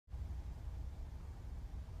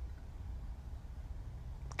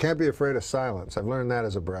Can't be afraid of silence. I've learned that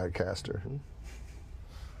as a broadcaster.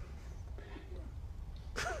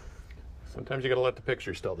 Sometimes you got to let the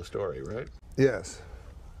pictures tell the story, right? Yes.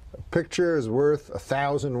 A picture is worth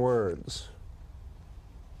 1,000 words.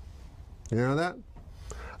 You know that?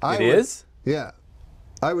 It is? Yeah.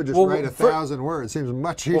 I would just Well, write 1,000 words. Seems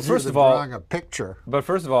much easier first than of all- drawing a picture. But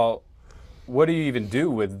first of all, what do you even do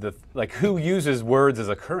with the, like, who uses words as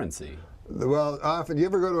a currency? Well, often you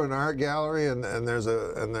ever go to an art gallery and there's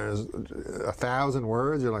 1,000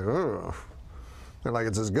 words. You're like, oh, they're like,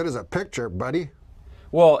 it's as good as a picture, buddy.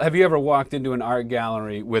 Well, have you ever walked into an art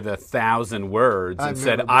gallery with 1,000 words and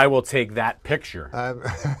said, "I will take that picture"?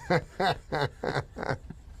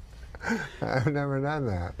 I've never done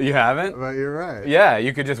that. You haven't? But you're right. Yeah,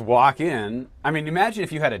 you could just walk in. I mean, imagine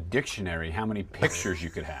if you had a dictionary, how many pictures you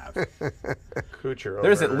could have. Kuchar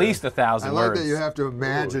There's over at least 1,000 I words. like that you have to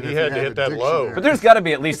imagine. Ooh, he if had you to had hit a that low. dictionary. But there's got to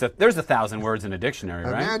be at least there's 1,000 words in a dictionary,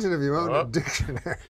 right? Imagine if you owned a dictionary.